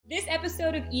This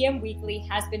episode of EM Weekly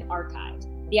has been archived.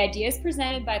 The ideas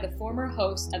presented by the former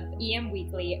host of EM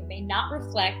Weekly may not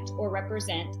reflect or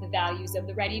represent the values of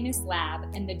the Readiness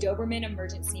Lab and the Doberman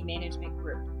Emergency Management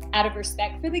Group. Out of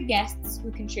respect for the guests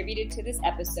who contributed to this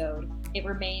episode, it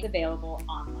remains available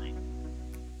online.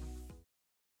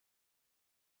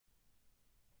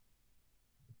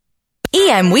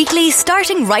 EM Weekly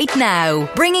starting right now,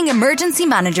 bringing emergency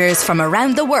managers from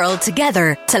around the world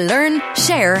together to learn,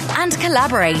 share and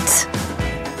collaborate.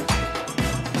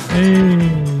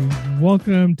 Hey,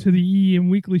 welcome to the EM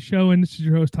Weekly show, and this is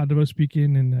your host Todd DeVoe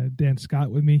speaking, and Dan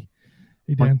Scott with me.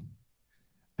 Hey, Dan.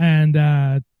 And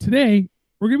today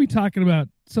we're going to be talking about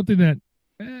something that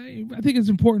I think is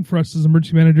important for us as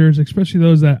emergency managers, especially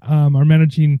those that are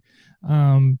managing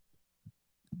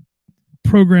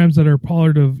programs that are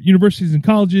part of universities and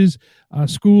colleges,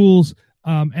 schools,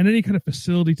 and any kind of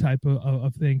facility type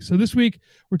of thing. So this week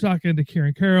we're talking to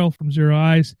Karen Carroll from Zero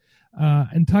Eyes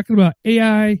and talking about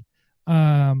AI,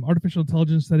 artificial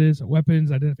intelligence, that is,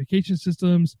 weapons identification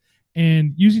systems,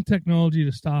 and using technology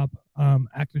to stop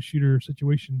active shooter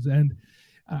situations. And,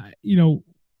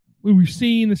 we've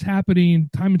seen this happening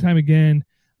time and time again.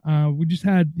 We just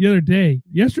had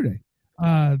yesterday,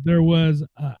 there was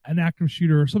an active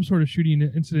shooter or some sort of shooting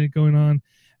incident going on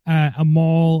at a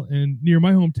mall near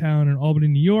my hometown in Albany,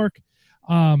 New York.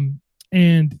 And,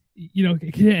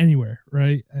 it can hit anywhere,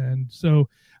 right? And so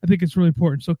I think it's really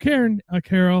important. So Carol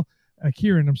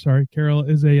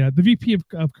is the VP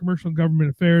of Commercial and Government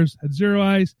Affairs at Zero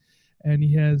Eyes, and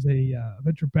he has a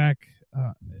venture-backed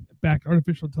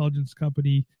artificial intelligence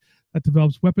company that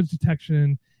develops weapons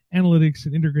detection, analytics,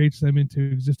 and integrates them into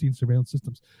existing surveillance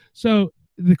systems. So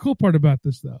the cool part about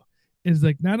this, though, is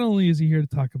not only is he here to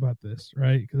talk about this,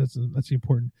 right? Because that's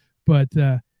important. But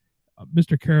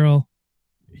Mr. Carroll,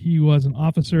 he was an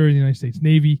officer in the United States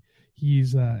Navy.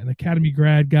 He's an Academy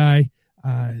grad guy.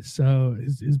 So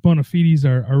his bona fides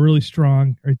are really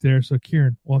strong right there. So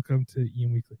Kieran, welcome to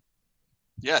EM Weekly.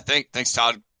 Yeah, thanks,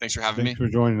 Todd. Thanks for having me. Thanks for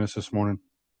joining us this morning.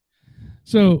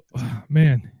 So,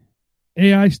 man,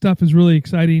 AI stuff is really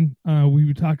exciting. We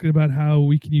were talking about how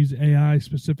we can use AI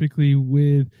specifically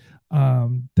with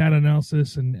data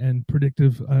analysis and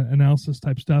predictive analysis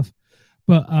type stuff.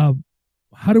 But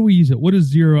how do we use it? What is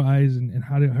Zero Eyes, and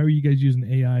how are you guys using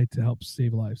AI to help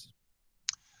save lives?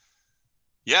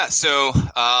 Yeah, so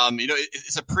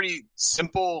it's a pretty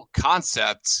simple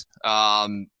concept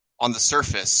on the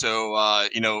surface. So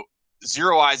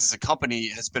Zero Eyes as a company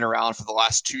has been around for the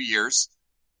last 2 years.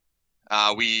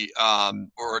 We're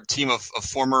a team of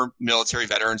former military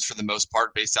veterans, for the most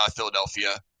part, based out of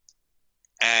Philadelphia.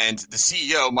 And the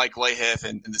CEO, Mike Lahiff,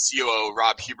 and the COO,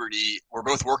 Rob Huberty, were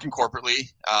both working corporately.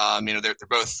 They're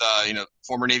both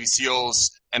former Navy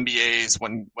SEALs, MBAs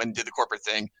when did the corporate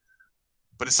thing.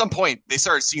 But at some point, they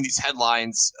started seeing these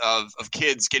headlines of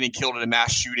kids getting killed in a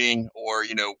mass shooting, or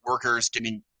workers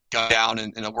getting gunned down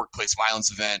in a workplace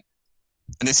violence event.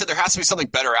 And they said there has to be something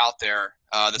better out there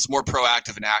that's more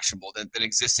proactive and actionable than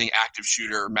existing active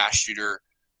shooter, mass shooter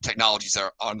technologies that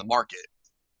are on the market.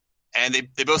 And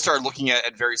they both started looking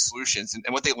at various solutions. And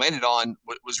what they landed on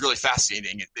was really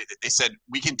fascinating. They said,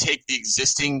 we can take the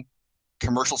existing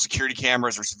commercial security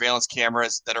cameras or surveillance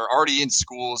cameras that are already in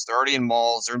schools, they're already in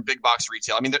malls, they're in big box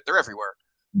retail. I mean, they're everywhere.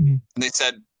 Mm-hmm. And they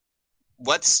said,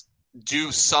 let's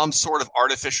do some sort of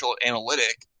artificial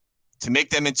analytic to make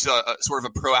them into a sort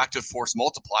of a proactive force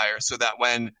multiplier, so that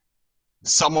when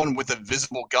someone with a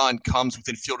visible gun comes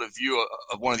within field of view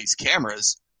of one of these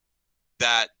cameras,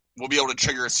 that we'll be able to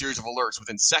trigger a series of alerts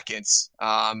within seconds,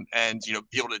 and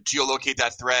be able to geolocate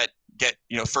that threat, get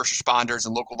first responders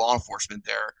and local law enforcement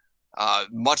there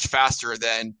much faster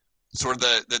than sort of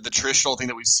the traditional thing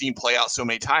that we've seen play out so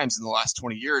many times in the last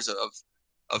 20 years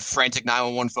of frantic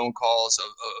 911 phone calls, of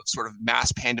sort of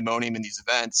mass pandemonium in these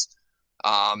events.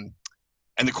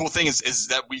 And the cool thing is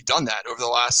that we've done that over the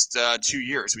last 2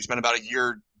 years. We spent about a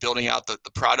year building out the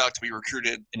product. We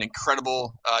recruited an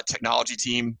incredible technology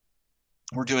team.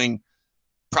 We're doing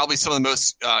probably some of the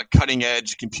most cutting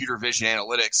edge computer vision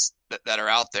analytics that are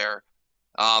out there.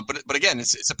 But again,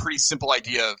 it's a pretty simple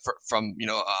idea from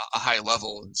a high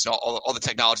level. So all the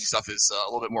technology stuff is a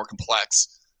little bit more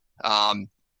complex.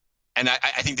 And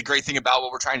I think the great thing about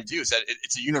what we're trying to do is that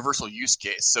it's a universal use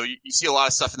case. So you see a lot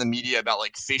of stuff in the media about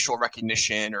facial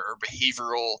recognition or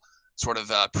behavioral sort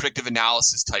of predictive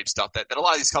analysis type stuff that a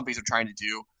lot of these companies are trying to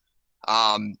do.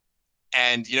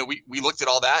 And we looked at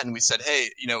all that and we said, hey,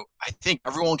 I think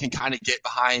everyone can kind of get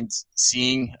behind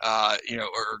seeing,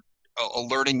 or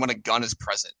alerting when a gun is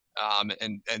present.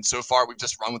 And so far we've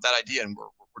just run with that idea, and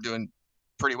we're doing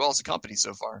pretty well as a company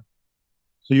so far.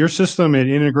 So your system, it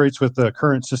integrates with the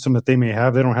current system that they may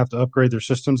have. They don't have to upgrade their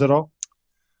systems at all?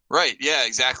 Right. Yeah,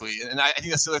 exactly. And I think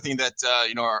that's the other thing that,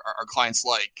 our clients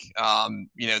like.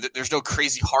 There's no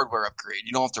crazy hardware upgrade.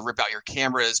 You don't have to rip out your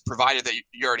cameras, provided that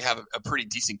you already have a pretty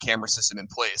decent camera system in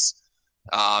place.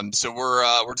 So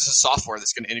we're just a software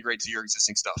that's going to integrate to your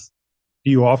existing stuff.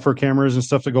 Do you offer cameras and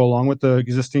stuff to go along with the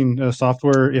existing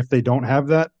software if they don't have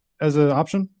that as an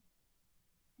option?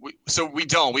 We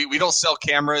don't. We don't sell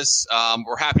cameras.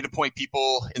 We're happy to point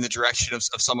people in the direction of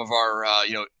some of our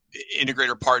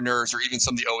integrator partners, or even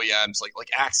some of the OEMs like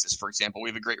Axis, for example. We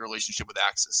have a great relationship with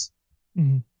Axis.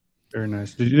 Mm-hmm. Very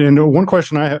nice. And one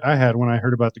question I had when I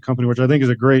heard about the company, which I think is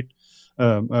a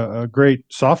great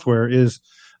software, is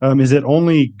it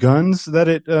only guns that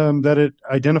it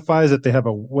identifies that they have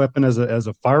a weapon as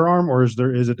a firearm, or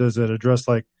does it address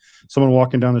like someone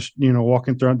walking down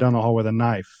down the hall with a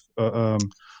knife,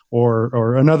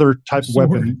 or another type of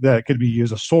weapon that could be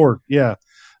used, a sword? Yeah,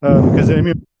 because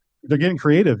they're getting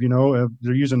creative.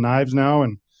 They're using knives now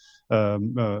and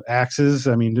axes.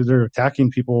 They're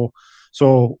attacking people.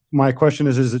 So my question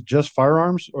is it just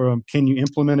firearms, or can you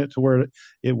implement it to where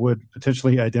it would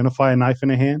potentially identify a knife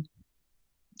in a hand?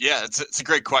 Yeah, it's a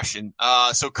great question.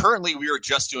 So currently we are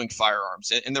just doing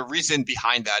firearms. And the reason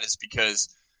behind that is because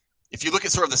if you look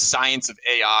at sort of the science of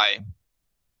AI,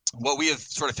 what we have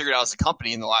sort of figured out as a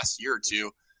company in the last year or two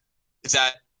is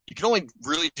that you can only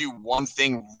really do one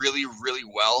thing really, really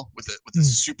well with a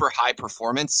super high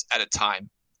performance at a time.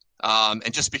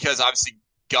 And just because obviously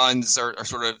guns are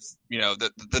sort of,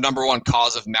 the number one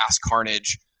cause of mass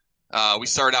carnage, we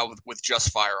started out with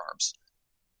just firearms.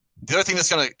 The other thing that's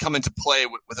going to come into play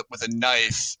with a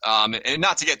knife, and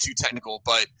not to get too technical,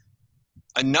 but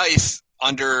a knife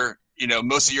under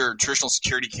most of your traditional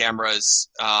security cameras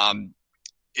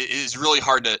is really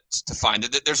hard to find.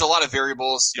 There's a lot of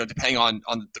variables, depending on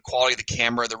the quality of the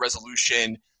camera, the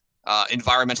resolution,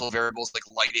 environmental variables like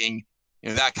lighting,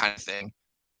 that kind of thing.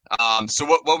 So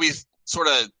what we sort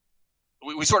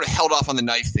of held off on the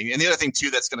knife thing. And the other thing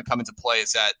too that's going to come into play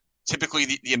is that typically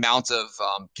the amount of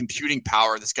computing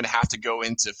power that's going to have to go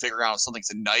into figuring out if something's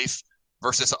a knife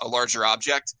versus a larger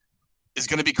object is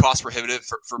going to be cost prohibitive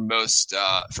for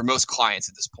most clients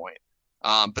at this point.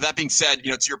 But that being said,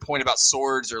 to your point about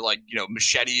swords or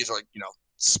machetes or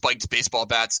spiked baseball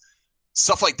bats,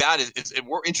 stuff like that is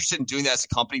we're interested in doing that as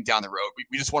a company down the road.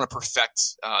 We just want to perfect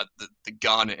the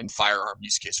gun and firearm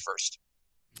use case first.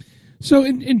 So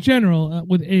in general,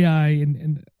 with AI,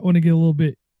 and I want to get a little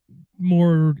bit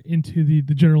more into the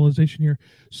generalization here.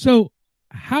 So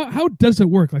how does it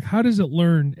work? Like, how does it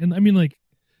learn? And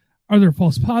are there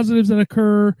false positives that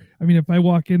occur? If I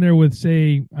walk in there with,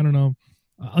 say, I don't know,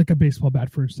 like a baseball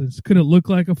bat, for instance, could it look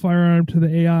like a firearm to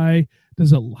the AI?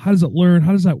 How does it learn?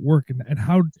 How does that work? And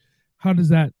how does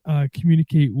that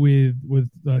communicate with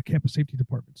campus safety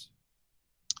departments?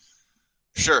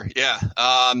 Sure. Yeah.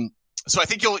 So I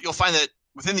think you'll find that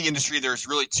within the industry, there's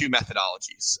really two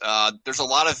methodologies. There's a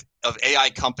lot of AI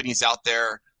companies out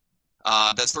there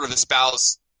that sort of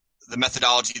espouse the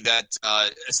methodology that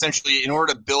essentially, in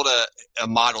order to build a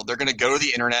model, they're going to go to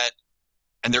the internet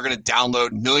and they're going to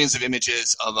download millions of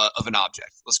images of an object.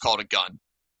 Let's call it a gun.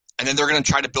 And then they're going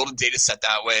to try to build a data set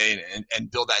that way and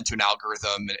build that into an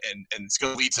algorithm, and it's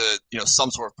going to lead to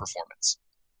some sort of performance.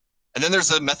 And then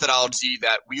there's a methodology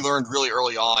that we learned really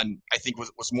early on, I think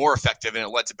was more effective, and it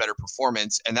led to better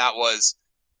performance. And that was,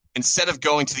 instead of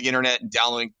going to the internet and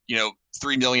downloading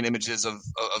 3 million images of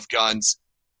guns,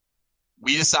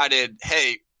 we decided,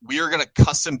 hey, we are going to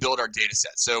custom build our data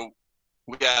set. So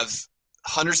we have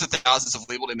hundreds of thousands of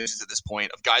labeled images at this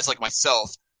point of guys like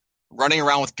myself running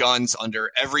around with guns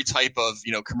under every type of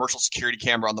commercial security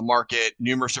camera on the market,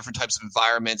 numerous different types of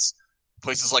environments,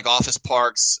 places like office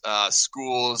parks,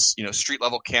 schools, street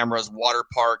level cameras, water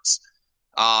parks,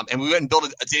 and we went and built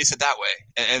a data set that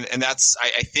way. And that's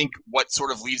I think what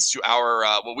sort of leads to our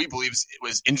what we believe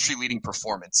was industry leading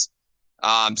performance.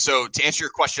 So to answer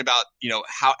your question about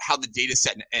how the data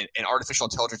set and artificial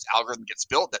intelligence algorithm gets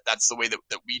built, that's the way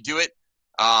that we do it.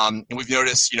 And we've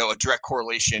noticed, a direct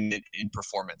correlation in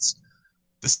performance.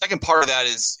 The second part of that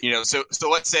is, so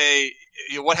let's say,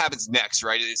 what happens next,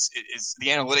 right? Is the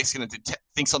analytics going to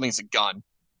think something's a gun?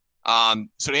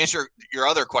 So to answer your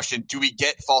other question, do we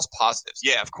get false positives?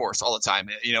 Yeah, of course, all the time.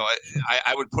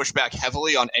 I would push back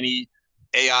heavily on any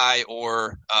AI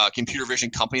or computer vision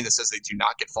company that says they do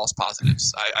not get false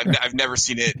positives. I've never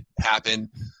seen it happen.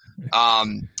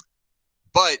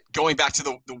 But going back to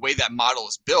the way that model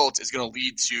is built is going to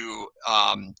lead to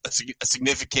a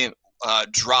significant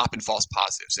drop in false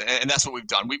positives. And that's what we've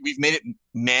done. We've made it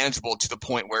manageable to the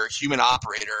point where a human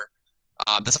operator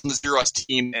that's on the Zero Eyes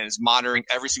team and is monitoring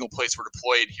every single place we're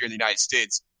deployed here in the United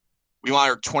States. We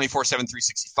monitor 24/7,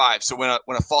 365. So when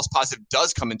a false positive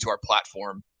does come into our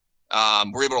platform,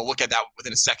 we're able to look at that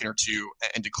within a second or two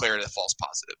and declare it a false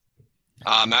positive.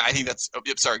 I think that's.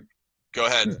 Sorry, go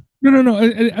ahead. No.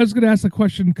 I was going to ask a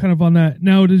question kind of on that.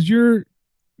 Now, does your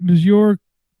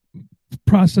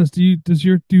process do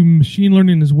machine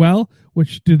learning as well?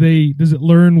 Which does it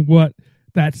learn what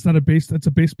that's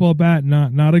a baseball bat,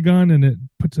 not a gun, and it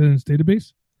puts it in its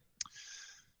database?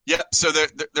 Yeah, so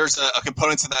there's a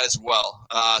component to that as well.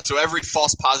 So every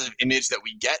false positive image that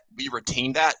we get, we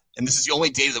retain that, and this is the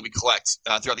only data that we collect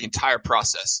throughout the entire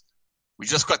process. We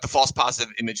just collect the false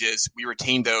positive images, we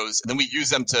retain those, and then we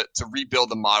use them to rebuild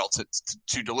the model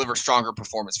to deliver stronger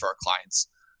performance for our clients.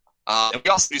 And we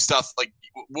also do stuff like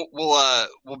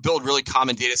we'll build really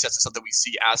common data sets of stuff that we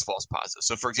see as false positives.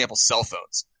 So, for example, cell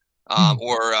phones,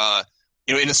 or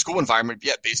in a school environment,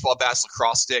 baseball bats,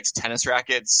 lacrosse sticks, tennis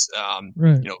rackets,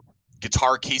 right.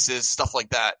 Guitar cases, stuff like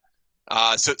that.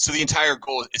 So the entire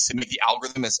goal is to make the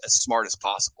algorithm as smart as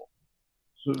possible.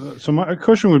 So my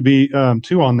question would be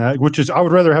too on that, which is I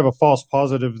would rather have a false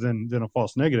positive than a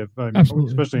false negative,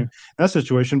 especially in that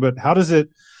situation. But how does it?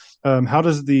 How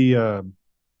does the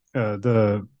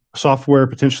software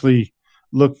potentially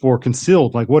look for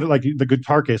concealed? Like the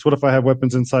guitar case? What if I have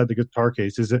weapons inside the guitar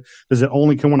case? Does it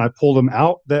only come when I pull them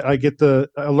out that I get the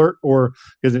alert, or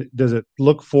does it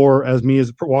look for as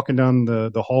walking down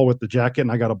the hall with the jacket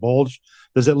and I got a bulge?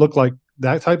 Does it look like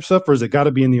that type of stuff, or has it got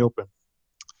to be in the open?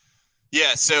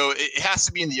 Yeah, so it has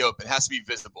to be in the open. It has to be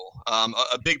visible.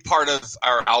 A big part of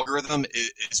our algorithm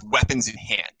is weapons in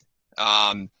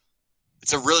hand.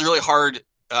 It's a really, really hard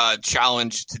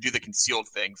challenge to do the concealed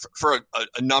thing for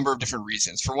a number of different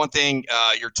reasons. For one thing,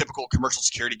 your typical commercial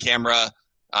security camera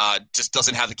just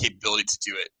doesn't have the capability to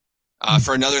do it.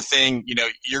 For another thing,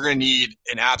 you're going to need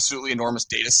an absolutely enormous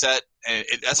data set, and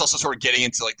that's also sort of getting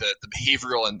into like the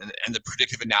behavioral and the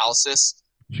predictive analysis.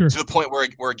 Sure. To the point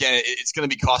where again, it's going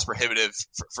to be cost prohibitive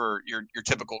for your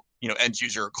typical end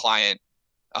user or client.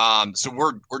 So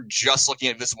we're just looking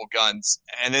at visible guns,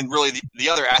 and then really the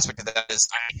other aspect of that is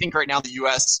I think right now in the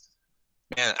U.S.,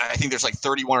 man, I think there's like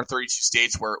 31 or 32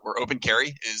 states where open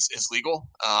carry is legal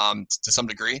to some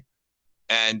degree,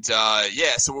 and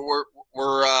so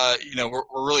we're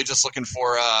really just looking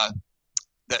for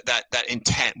that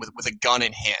intent with a gun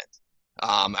in hand.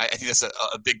 I think that's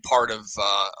a big part of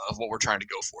what we're trying to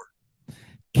go for.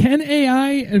 Can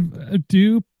AI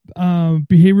do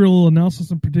behavioral analysis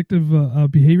and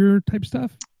predictive behavior type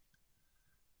stuff?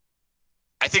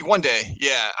 I think one day,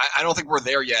 yeah. I don't think we're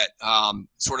there yet,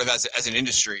 sort of as an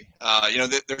industry.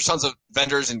 There's tons of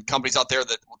vendors and companies out there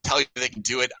that will tell you they can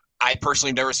do it. I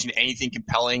personally have never seen anything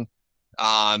compelling.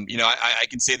 I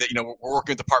can say that, we're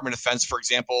working with the Department of Defense, for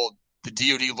example. The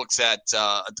DoD looks at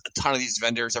a ton of these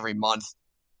vendors every month.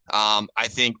 I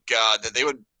think that they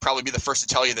would probably be the first to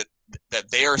tell you that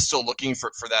they are still looking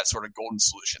for that sort of golden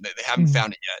solution. They haven't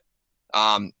found it yet.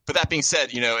 But that being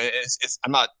said,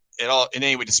 I'm not at all in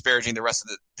any way disparaging the rest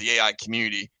of the AI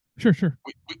community. Sure.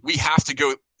 We have to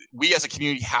go. We as a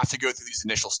community have to go through these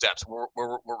initial steps where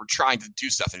we're trying to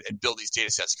do stuff and build these data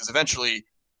sets, because eventually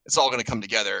it's all going to come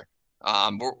together.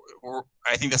 I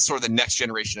think that's sort of the next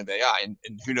generation of AI,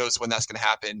 and who knows when that's going to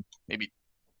happen, maybe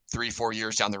 3-4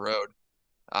 years down the road.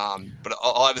 But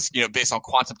all of it's, based on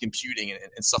quantum computing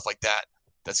and stuff like that,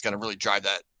 that's going to really drive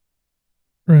that.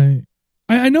 Right.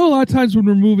 I know a lot of times when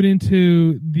we're moving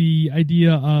into the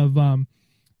idea of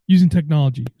using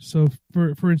technology. So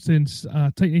for instance,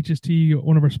 Titan HST,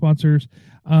 one of our sponsors,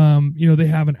 they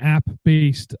have an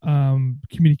app-based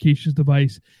communications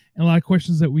device. And a lot of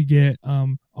questions that we get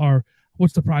are,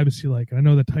 what's the privacy like? And I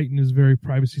know that Titan is very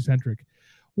privacy-centric.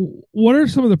 What are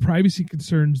some of the privacy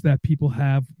concerns that people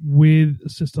have with a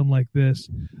system like this,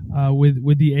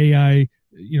 with the AI,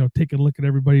 taking a look at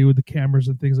everybody with the cameras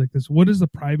and things like this? What is the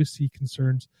privacy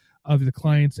concerns of the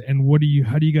clients, and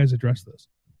how do you guys address this?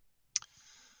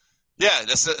 Yeah,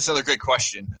 that's another great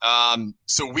question.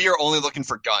 So we are only looking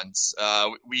for guns.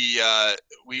 We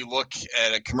look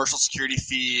at a commercial security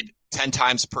feed 10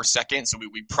 times per second. So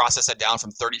we process that down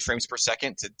from 30 frames per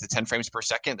second to 10 frames per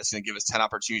second. That's going to give us 10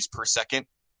 opportunities per second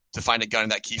to find a gun in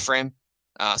that keyframe.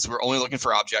 So we're only looking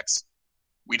for objects.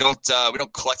 We don't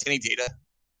collect any data.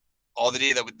 All the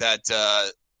data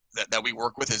that we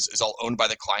work with is all owned by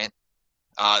the client,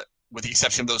 with the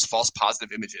exception of those false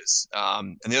positive images.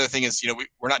 And the other thing is,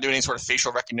 we're not doing any sort of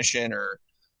facial recognition or,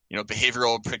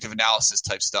 behavioral predictive analysis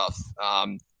type stuff.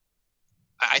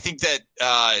 I think that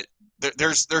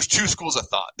there's two schools of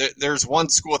thought. There's one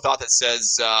school of thought that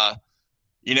says,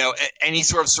 any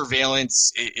sort of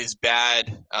surveillance is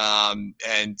bad,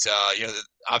 and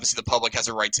obviously the public has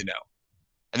a right to know.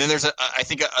 And then there's I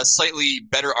think a slightly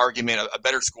better argument, a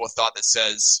better school of thought that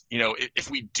says,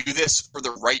 if we do this for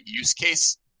the right use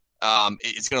case,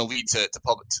 it's going to lead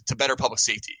to better public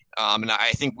safety. And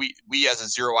I think we as a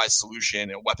zero-eyes solution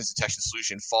and weapons detection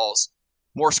solution falls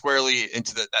more squarely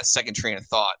into that second train of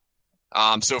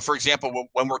thought. So, for example,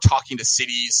 when we're talking to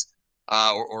cities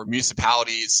or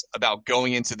municipalities about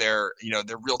going into their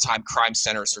real-time crime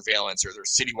center surveillance or their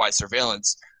citywide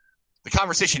surveillance, the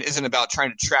conversation isn't about trying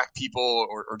to track people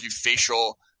or do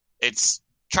facial. It's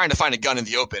trying to find a gun in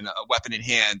the open, a weapon in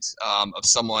hand of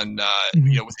someone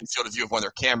within field of view of one of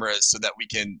their cameras, so that we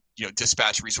can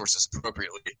dispatch resources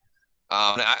appropriately.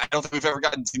 I don't think we've ever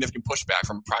gotten significant pushback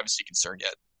from a privacy concern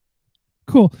yet.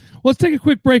 Cool. Well, let's take a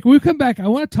quick break. When we come back, I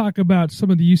want to talk about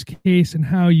some of the use case and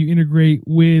how you integrate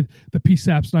with the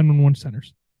PSAP's 911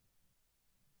 centers.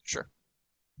 Sure.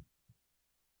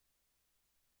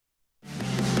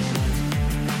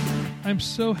 I'm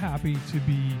so happy to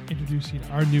be introducing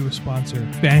our newest sponsor,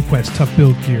 VanQuest Tough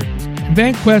Build Gear. And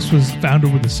VanQuest was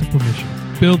founded with a simple mission: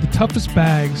 build the toughest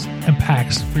bags and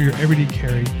packs for your everyday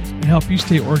carry and help you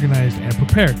stay organized and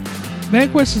prepared.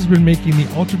 VanQuest has been making the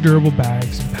ultra-durable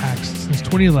bags and packs since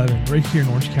 2011 right here in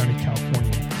Orange County,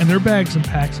 California. And their bags and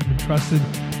packs have been trusted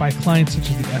by clients such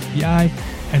as the FBI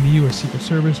and the U.S. Secret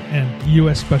Service and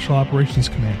U.S. Special Operations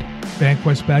Command.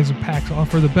 VanQuest bags and packs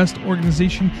offer the best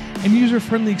organization and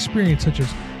user-friendly experience, such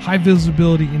as high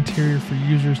visibility interior for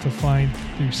users to find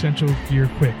the essential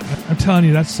gear quick. I'm telling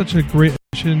you, that's such a great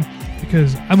addition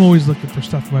because I'm always looking for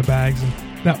stuff in my bags, and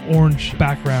that orange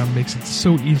background makes it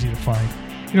so easy to find.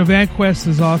 VanQuest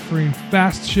is offering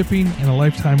fast shipping and a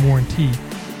lifetime warranty.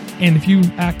 And if you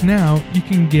act now, you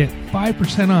can get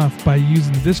 5% off by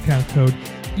using the discount code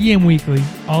EMWeekly,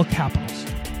 all capitals.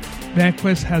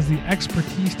 VanQuest has the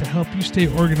expertise to help you stay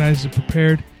organized and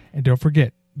prepared. And don't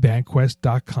forget,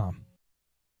 VanQuest.com.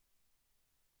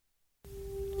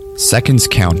 Seconds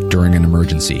count during an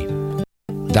emergency.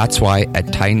 That's why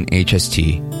at Titan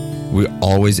HST, we're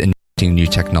always inventing new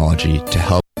technology to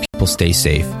help people stay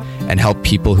safe and help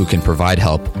people who can provide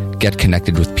help get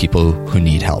connected with people who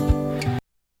need help.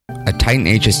 At Titan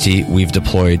HST, we've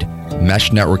deployed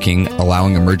mesh networking,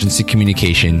 allowing emergency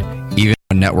communication even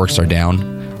when networks are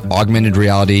down, augmented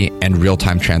reality, and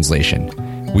real-time translation.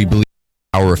 We believe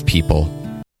in the power of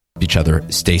people, each other,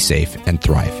 stay safe, and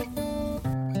thrive.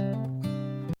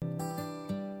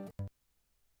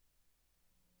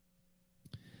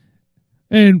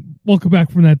 And welcome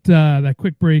back from that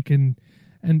quick break. And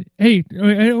hey,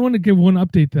 I want to give one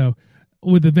update though.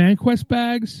 With the VanQuest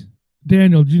bags,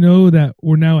 Daniel, do you know that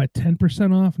we're now at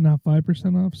 10% off, not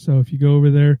 5% off? So if you go over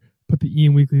there, put the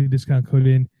Ian Weekly discount code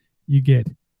in, you get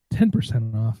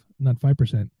 10% off, not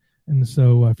 5%. And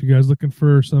so if you guys looking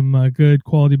for some good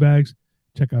quality bags,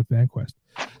 check out VanQuest.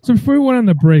 So before we went on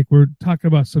the break, we're talking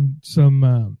about some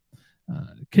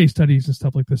case studies and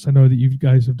stuff like this. I know that you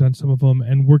guys have done some of them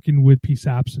and working with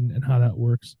PSAPs and how that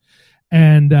works.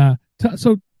 And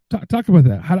talk about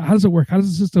that. How does it work? How does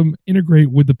the system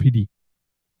integrate with the PD?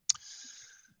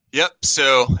 Yep.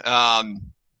 So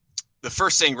the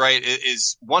first thing, right,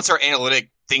 is once our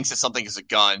analytic thinks that something is a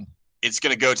gun, it's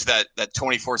going to go to that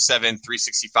 24/7,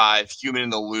 365 human in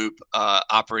the loop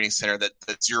operating center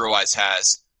that Zero Eyes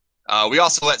has. We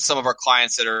also let some of our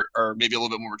clients that are maybe a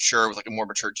little bit more mature with like a more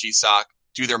mature GSOC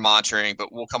do their monitoring,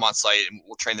 but we'll come on site and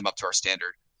we'll train them up to our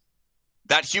standard.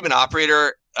 That human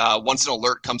operator, once an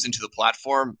alert comes into the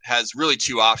platform, has really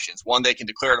two options. One, they can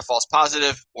declare it a false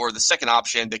positive, or the second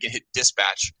option, they can hit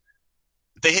dispatch.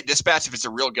 If they hit dispatch, if it's a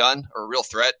real gun or a real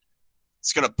threat,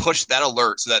 it's going to push that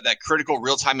alert so that critical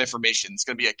real-time information is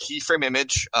going to be a keyframe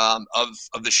image of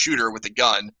the shooter with the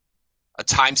gun, a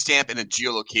timestamp, and a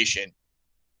geolocation.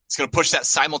 It's going to push that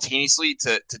simultaneously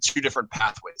to two different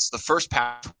pathways. The first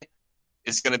pathway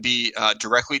is going to be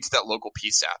directly to that local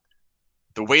PSAP.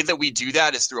 The way that we do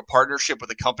that is through a partnership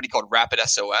with a company called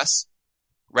RapidSOS.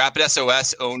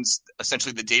 RapidSOS owns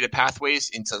essentially the data pathways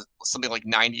into something like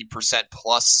 90%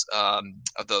 plus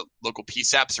of the local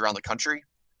PSAPs around the country.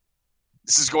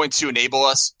 This is going to enable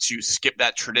us to skip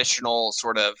that traditional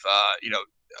sort of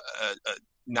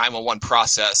 911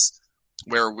 process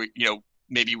where we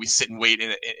maybe we sit and wait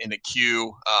in a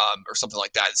queue or something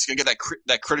like that. It's going to get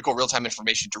that critical real-time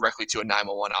information directly to a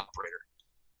 911 operator.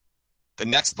 The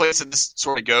next place that this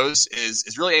sort of goes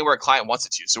is really anywhere a client wants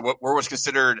it to. So we're what's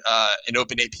considered an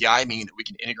open API, meaning that we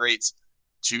can integrate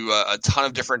to a ton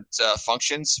of different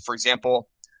functions. For example,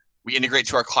 we integrate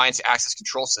to our clients' access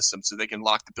control system so they can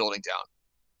lock the building down.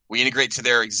 We integrate to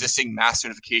their existing mass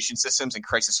notification systems and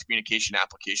crisis communication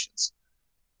applications.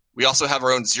 We also have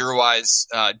our own ZeroEyes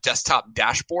desktop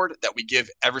dashboard that we give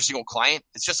every single client.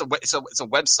 It's just it's a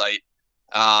website,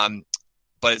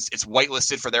 but it's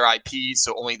whitelisted for their IP,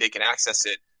 so only they can access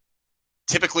it.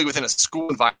 Typically within a school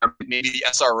environment, maybe the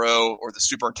SRO or the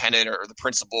superintendent or the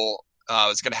principal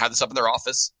is going to have this up in their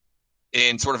office.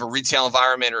 In sort of a retail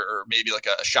environment or maybe like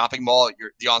a shopping mall,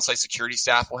 the on-site security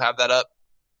staff will have that up.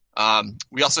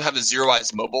 We also have a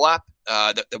ZeroEyes mobile app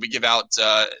that we give out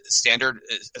standard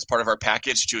as part of our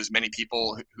package to as many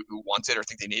people who want it or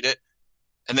think they need it.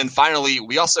 And then finally,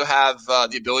 we also have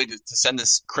the ability to send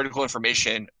this critical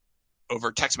information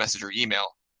over text message or email.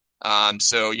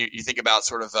 So you think about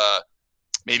sort of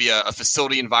maybe a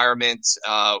facility environment.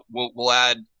 We'll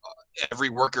add every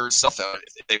worker's cell phone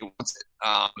if they want it.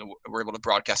 And we're able to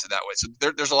broadcast it that way. So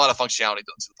there's a lot of functionality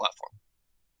built into the platform.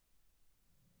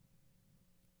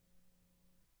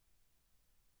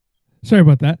 Sorry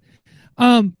about that.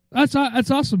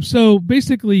 That's awesome. So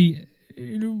basically,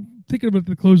 thinking about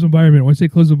the closed environment, when I say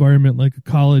closed environment, like a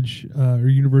college or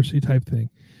university type thing,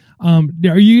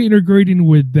 are you integrating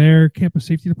with their campus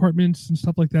safety departments and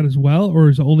stuff like that as well, or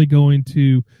is it only going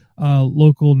to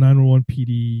local 911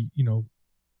 PD,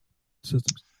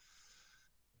 systems?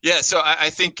 Yeah, so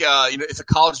I think if a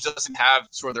college doesn't have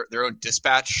sort of their own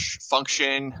dispatch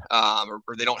function, or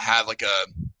they don't have like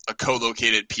a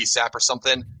co-located PSAP or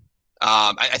something,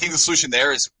 I think the solution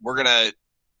there is we're gonna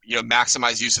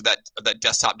maximize use of that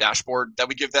desktop dashboard that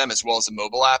we give them, as well as a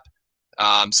mobile app.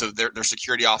 So their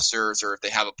security officers, or if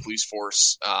they have a police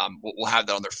force, we'll have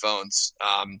that on their phones.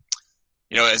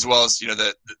 As well as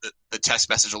the text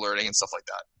message alerting and stuff like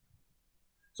that.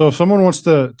 So if someone wants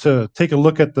to take a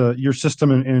look at your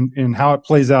system and how it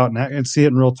plays out and see it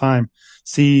in real time,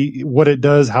 see what it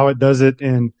does, how it does it,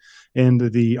 and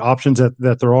the options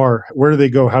that there are, where do they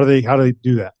go? How do they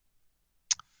do that?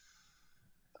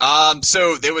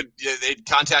 So they'd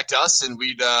contact us and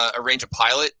we'd arrange a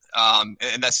pilot,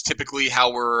 and that's typically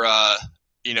how we're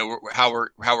how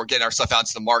we're getting our stuff out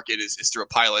into the market is through a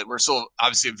pilot. We're still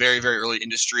obviously a very, very early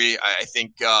industry. I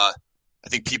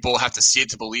think people have to see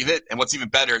it to believe it. And what's even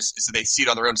better is that they see it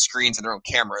on their own screens and their own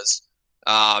cameras.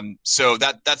 So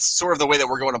that's sort of the way that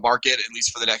we're going to market, at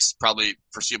least for the next probably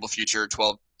foreseeable future,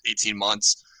 12, 18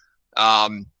 months.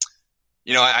 I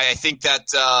think that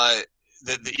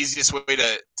the easiest way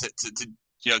to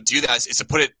do that is to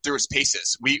put it through its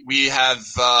paces. We have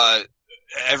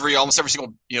almost every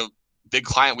single big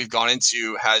client we've gone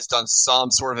into has done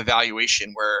some sort of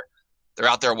evaluation where they're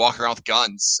out there walking around with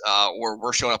guns, or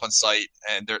we're showing up on site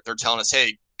and they're telling us,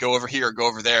 hey, go over here, go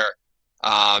over there.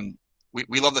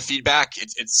 We love the feedback.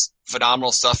 It's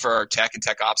phenomenal stuff for our tech and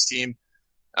tech ops team.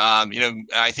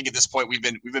 I think at this point we've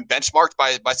been benchmarked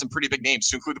by some pretty big names,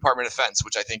 to include the Department of Defense,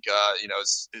 which I think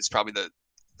is probably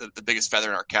the biggest feather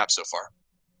in our cap so far.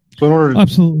 So in order to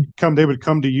absolutely they would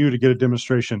come to you to get a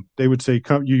demonstration. They would say,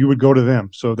 come, you would go to them.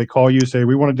 So they call you, say,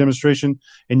 we want a demonstration,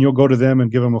 and you'll go to them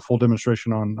and give them a full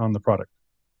demonstration on the product.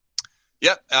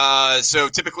 Yep. So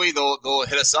typically they'll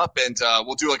hit us up and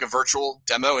we'll do like a virtual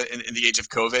demo in the age of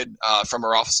COVID from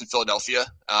our office in Philadelphia.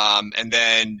 And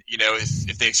then,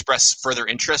 if they express further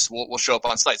interest, we'll show up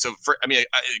on site. So a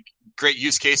great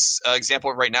use case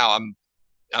example right now,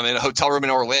 I'm in a hotel room in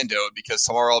Orlando because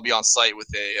tomorrow I'll be on site with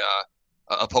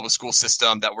a public school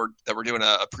system that we're doing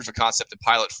a proof of concept and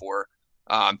pilot for,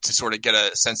 to sort of get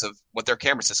a sense of what their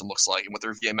camera system looks like and what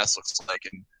their VMS looks like,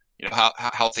 and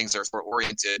how things are sort of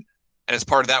oriented. And as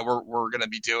part of that, we're going to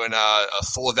be doing a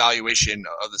full evaluation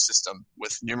of the system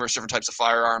with numerous different types of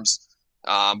firearms.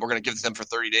 We're going to give them for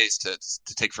 30 days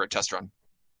to take for a test run.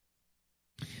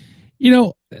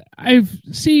 I've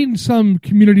seen some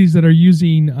communities that are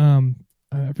using,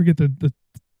 I forget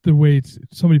the way it's,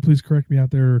 somebody please correct me out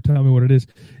there or tell me what it is.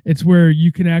 It's where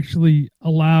you can actually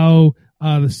allow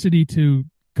the city to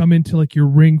come into like your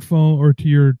Ring phone or to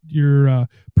your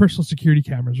personal security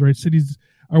cameras, right? Cities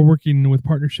are working with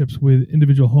partnerships with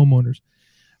individual homeowners.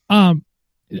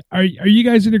 Are you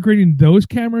guys integrating those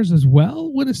cameras as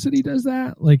well when a city does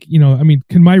that? Like,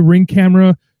 can my Ring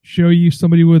camera show you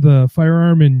somebody with a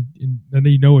firearm and then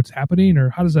what's happening, or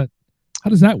how does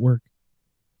that work?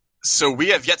 So we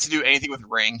have yet to do anything with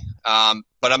Ring,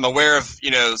 but I'm aware of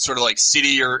sort of like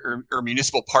city or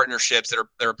municipal partnerships that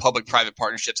are public-private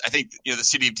partnerships. I think the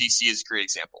city of DC is a great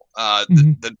example.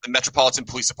 The Metropolitan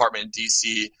Police Department in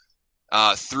DC,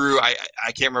 through I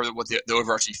can't remember what the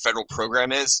overarching federal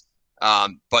program is,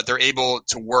 but they're able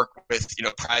to work with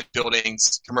private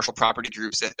buildings, commercial property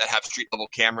groups that have street level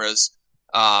cameras,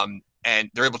 and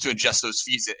they're able to ingest those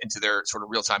feeds into their sort of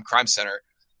real-time crime center.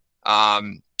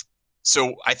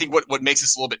 So I think what makes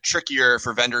this a little bit trickier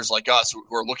for vendors like us who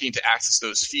are looking to access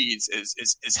those feeds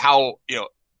is how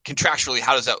contractually,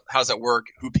 how does that work?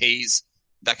 Who pays?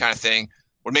 That kind of thing.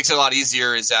 What makes it a lot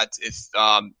easier is that if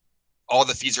all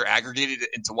the fees are aggregated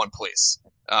into one place,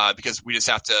 because we just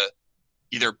have to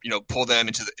either pull them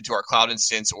into our cloud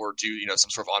instance or do some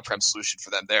sort of on-prem solution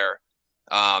for them there.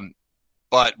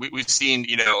 But we've seen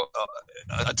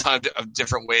a ton of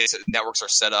different ways that networks are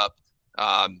set up,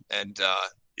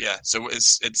 so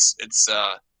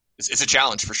it's a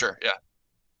challenge for sure. Yeah.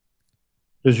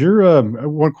 Does your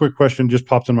one quick question just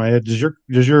popped in my head? Does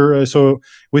your so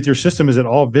with your system, is it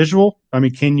all visual? I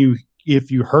mean, can you,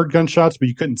 if you heard gunshots but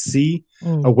you couldn't see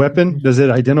a weapon, does it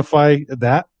identify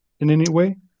that in any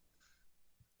way?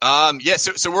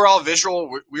 So we're all visual.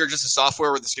 We are just a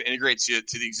software that's going to integrate to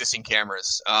the existing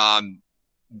cameras.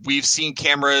 We've seen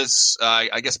cameras,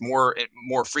 I guess more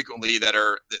frequently that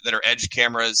are edge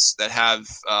cameras that have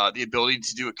the ability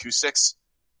to do acoustics.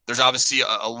 There's obviously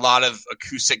a lot of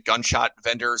acoustic gunshot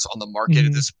vendors on the market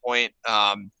at this point.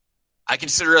 I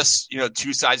consider us,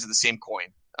 two sides of the same coin.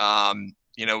 I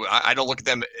don't look at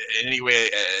them in any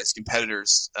way as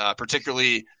competitors,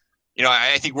 particularly.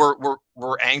 I think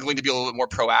we're angling to be a little bit more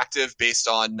proactive based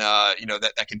on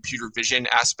that computer vision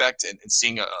aspect and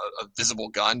seeing a visible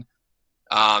gun.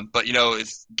 But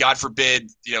if God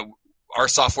forbid our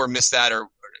software missed that, or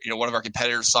one of our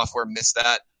competitors' software missed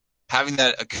that, having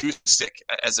that acoustic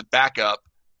as a backup,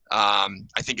 I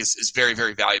think is very,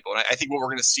 very valuable. And I think what we're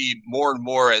going to see more and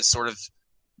more as sort of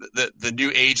the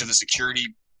new age of the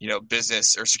security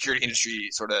business or security industry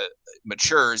sort of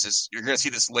matures is you're going to see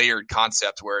this layered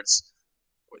concept where it's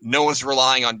no one's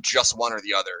relying on just one or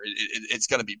the other. It's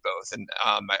going to be both. And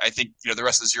I think the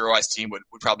rest of the Zero Eyes team would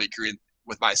probably agree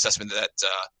with my assessment that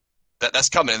that's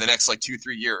coming in the next 2-3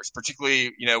 years,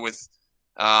 particularly with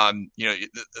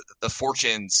the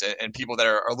fortunes and people that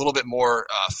are a little bit more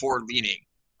forward leaning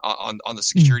on the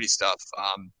security stuff.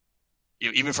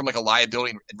 Even from a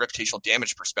liability and reputational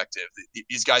damage perspective,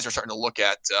 these guys are starting to look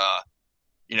at,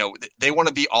 they want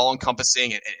to be all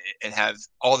encompassing and have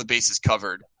all the bases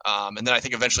covered. And then I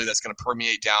think eventually that's going to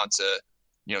permeate down to,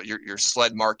 your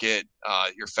SLED market,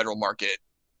 your federal market.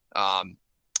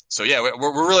 So yeah,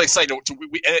 we're really excited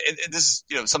and this is,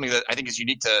 something that I think is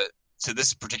unique to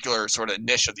this particular sort of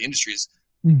niche of the industry is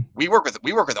we work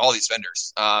with all these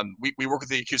vendors. We work with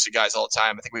the acoustic guys all the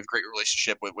time. I think we have a great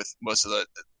relationship with most of the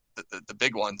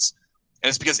big ones, and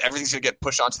it's because everything's going to get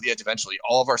pushed onto the edge eventually.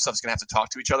 All of our stuff's going to have to talk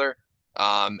to each other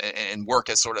and work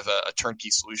as sort of a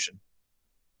turnkey solution.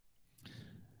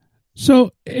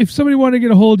 So if somebody wanted to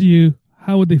get a hold of you,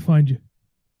 how would they find you?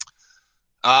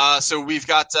 So we've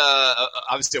got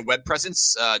obviously a web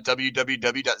presence,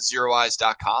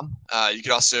 www.zeroeyes.com. You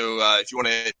could also, if you want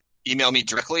to email me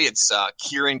directly, it's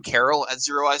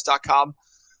KieranCarroll@zeroeyes.com.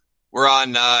 We're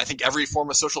on, I think, every form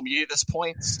of social media at this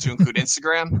point, to include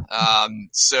Instagram.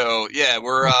 So yeah,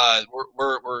 we're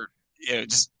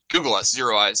just Google us,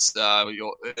 Zero Eyes.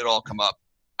 It'll all come up.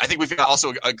 I think we've got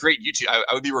also a great YouTube. I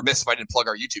would be remiss if I didn't plug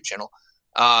our YouTube channel.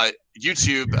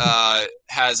 YouTube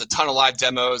has a ton of live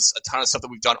demos, a ton of stuff that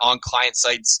we've done on client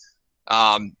sites.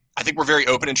 I think we're very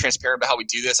open and transparent about how we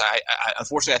do this. I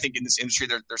unfortunately, I think in this industry,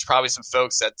 there's probably some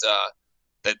folks that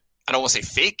I don't want to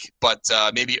say fake, but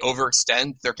maybe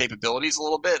overextend their capabilities a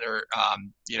little bit, or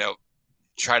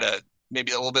try to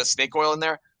maybe a little bit of snake oil in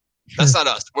there. Sure. That's not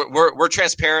us. We're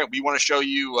transparent. We want to show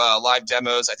you live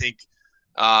demos. I think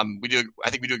we do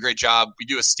a great job. We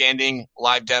do a standing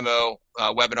live demo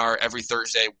webinar every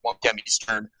Thursday, 1 p.m.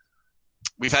 Eastern.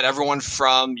 We've had everyone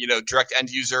from direct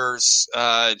end users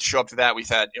show up to that. We've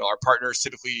had our partners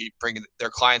typically bring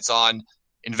their clients on,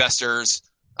 investors.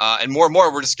 And more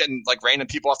we're just getting random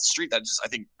people off the street that just I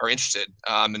think are interested.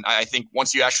 And I think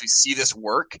once you actually see this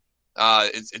work,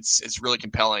 it's really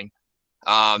compelling.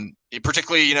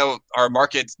 Particularly, our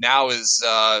market now is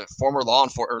former law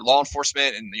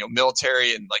enforcement and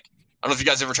military, and I don't know if you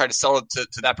guys ever tried to sell it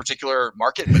to that particular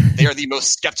market, but they are the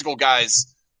most skeptical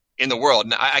guys in the world,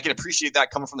 and I can appreciate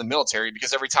that coming from the military,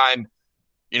 because every time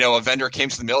a vendor came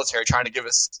to the military trying to give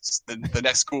us the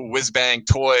next cool whiz bang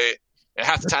toy,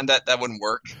 half the time that wouldn't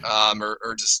work,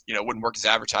 or just wouldn't work as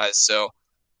advertised. So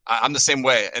I'm the same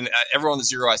way, and everyone on the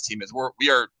Zero Eyes team is.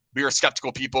 We are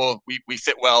skeptical people. We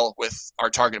fit well with our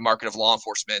target market of law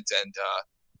enforcement and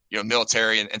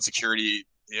military and security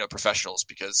professionals,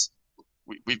 because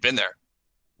we've been there.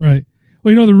 Right.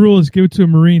 Well, the rule is give it to a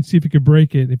Marine, see if you can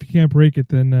break it. If you can't break it,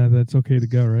 then that's okay to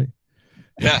go, right?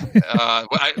 Yeah.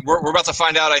 We're about to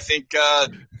find out, I think,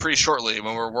 pretty shortly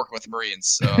when we're working with the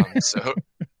Marines. So.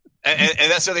 And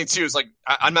that's the other thing too, is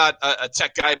I'm not a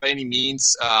tech guy by any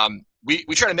means.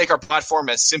 We try to make our platform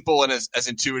as simple and as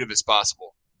intuitive as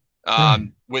possible.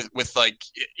 with like,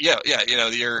 you know,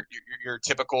 your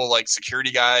typical like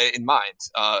security guy in mind,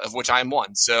 of which I'm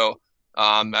one. So,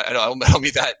 I don't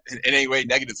mean that in any way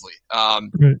negatively.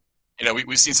 Right. You know,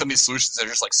 we've seen some of these solutions that are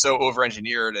just like so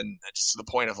over-engineered and just to the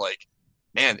point of like,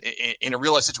 man, in a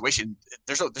real life situation,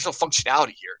 there's no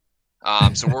functionality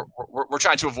here. So we're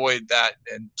trying to avoid that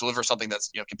and deliver something that's,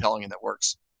 you know, compelling and that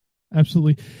works.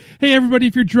 Absolutely. Hey, everybody,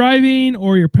 if you're driving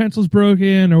or your pencil's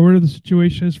broken or whatever the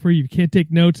situation is for you, you can't take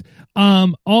notes.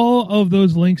 All of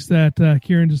those links that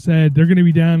Kieran just said, they're going to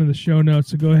be down in the show notes.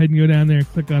 So go ahead and go down there and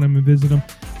click on them and visit them.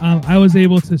 I was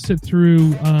able to sit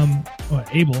through, I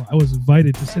was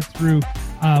invited to sit through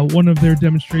one of their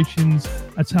demonstrations.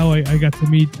 That's how I got to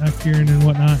meet Kieran and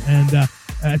whatnot. And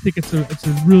I think it's a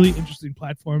really interesting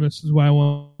platform. This is why I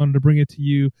wanted to bring it to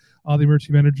you, all the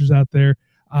emergency managers out there.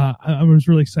 I was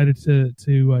really excited to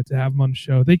have him on the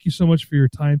show. Thank you so much for your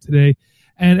time today,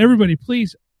 and everybody,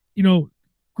 please, you know,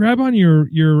 grab on your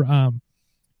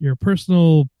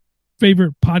personal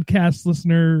favorite podcast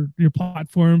listener, your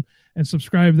platform, and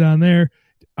subscribe down there.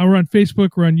 We're on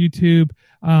Facebook, we're on YouTube,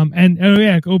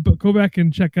 go back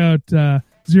and check out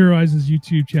Zero Eyes'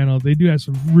 YouTube channel. They do have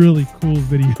some really cool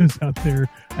videos out there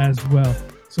as well.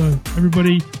 So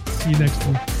everybody, see you next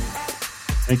week.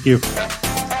 Thank you.